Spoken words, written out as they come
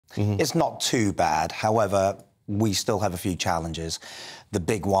It's not too bad. However, we still have a few challenges. The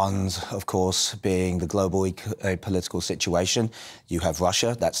big ones, of course, being the global political situation. You have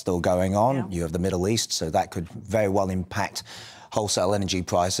Russia, that's still going on. Yeah. You have the Middle East, so that could very well impact wholesale energy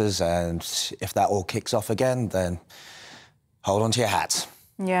prices. And if that all kicks off again, then hold on to your hats.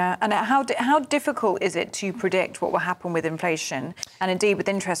 Yeah, and how difficult is it to predict what will happen with inflation and indeed with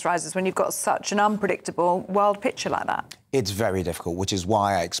interest rises when you've got such an unpredictable world picture like that? It's very difficult, which is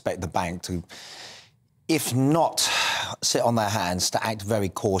why I expect the bank to, if not sit on their hands, to act very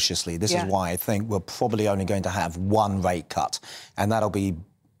cautiously. This is why I think we're probably only going to have one rate cut, and that'll be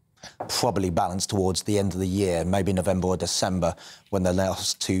probably balanced towards the end of the year, maybe November or December, when the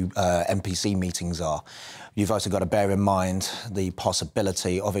last two MPC meetings are. You've also got to bear in mind the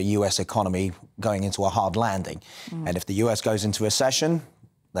possibility of a US economy going into a hard landing. And if the US goes into recession,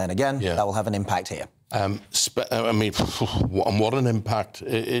 then again, that will have an impact here. I mean, what an impact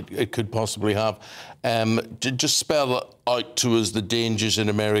it could possibly have. Just spell out to us the dangers in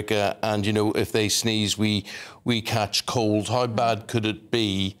America, and, you know, if they sneeze, we catch cold. How bad could it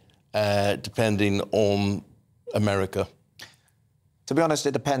be, depending on America? To be honest,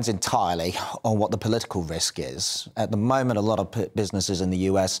 it depends entirely on what the political risk is. At the moment, a lot of businesses in the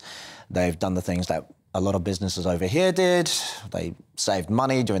US, they've done the things that a lot of businesses over here did. They saved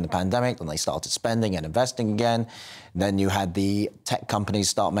money during the pandemic, then they started spending and investing again. Then you had the tech companies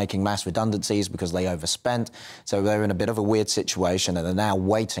start making mass redundancies because they overspent. So they're in a bit of a weird situation, and they're now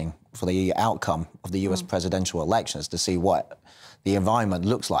waiting for the outcome of the US presidential elections to see what the environment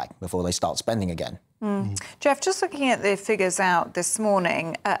looks like before they start spending again. Geoff, just looking at the figures out this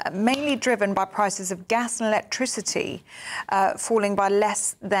morning, mainly driven by prices of gas and electricity falling by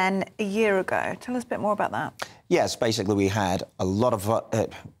less than a year ago. Tell us a bit more about that. Yes, basically we had a lot of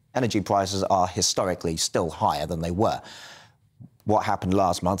energy prices are historically still higher than they were. What happened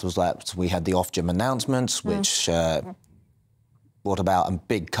last month was that we had the Ofgem announcements, which brought about a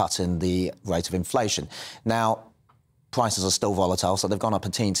big cut in the rate of inflation. Now, prices are still volatile, so they've gone up a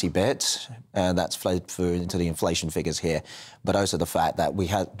teensy bit, and that's flowed through into the inflation figures here. But also the fact that we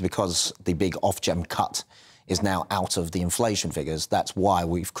had, because the big Ofgem cut is now out of the inflation figures, that's why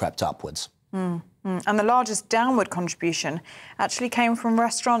we've crept upwards. And the largest downward contribution actually came from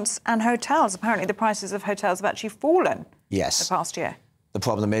restaurants and hotels. Apparently the prices of hotels have actually fallen the past year. The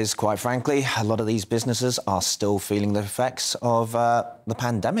problem is, quite frankly, a lot of these businesses are still feeling the effects of the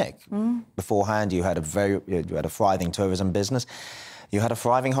pandemic. Beforehand, you had a thriving tourism business. You had a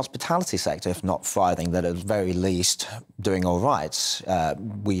thriving hospitality sector, if not thriving, that at the very least doing all right.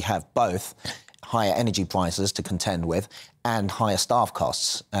 We have both higher energy prices to contend with and higher staff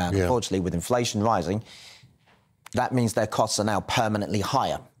costs. Unfortunately, with inflation rising, that means their costs are now permanently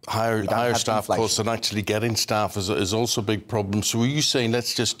higher. Higher staff costs, and actually getting staff is also a big problem. So were you saying,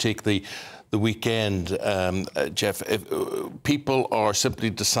 let's just take the weekend, Geoff, if people are simply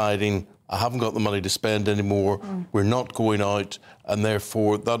deciding, I haven't got the money to spend anymore, we're not going out, and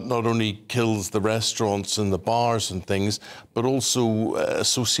therefore that not only kills the restaurants and the bars and things, but also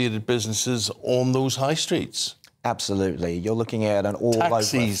associated businesses on those high streets? Absolutely. You're looking at an all-over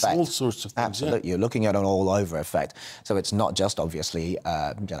effect. All sorts of things. Absolutely. You're looking at an all-over effect. So it's not just, obviously,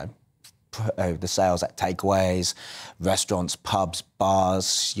 the sales at takeaways, restaurants, pubs,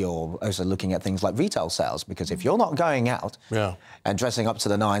 bars. You're also looking at things like retail sales, because if you're not going out and dressing up to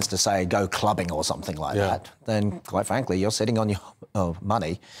the nines to, say, go clubbing or something like that, then, quite frankly, you're sitting on your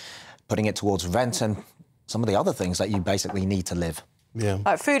money, putting it towards rent and some of the other things that you basically need to live.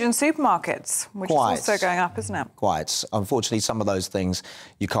 Like food in supermarkets, which is also going up, isn't it? Quite. Unfortunately, some of those things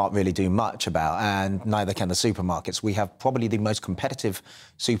you can't really do much about, and neither can the supermarkets. We have probably the most competitive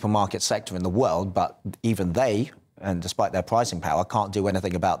supermarket sector in the world, but even they, and despite their pricing power, can't do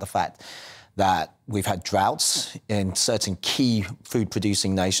anything about the fact that we've had droughts in certain key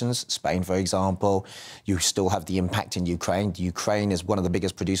food-producing nations. Spain, for example. You still have the impact in Ukraine. Ukraine is one of the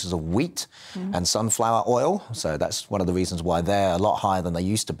biggest producers of wheat and sunflower oil, so that's one of the reasons why they're a lot higher than they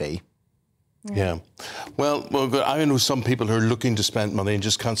used to be. Well, I know some people who are looking to spend money and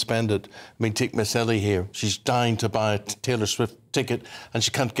just can't spend it. I mean, take Miss Ellie here. She's dying to buy a Taylor Swift ticket and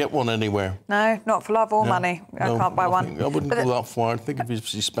she can't get one anywhere. No, not for love or money. I can't buy one. I wouldn't go that far. I think if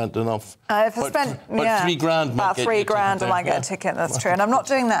she spent enough. If I spent about £3 about £3 I might get a ticket, that's true. And I'm not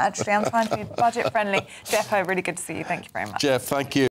doing that, actually. I'm trying to be budget-friendly. Geoff Ho, really good to see you. Thank you very much. Geoff, thank you.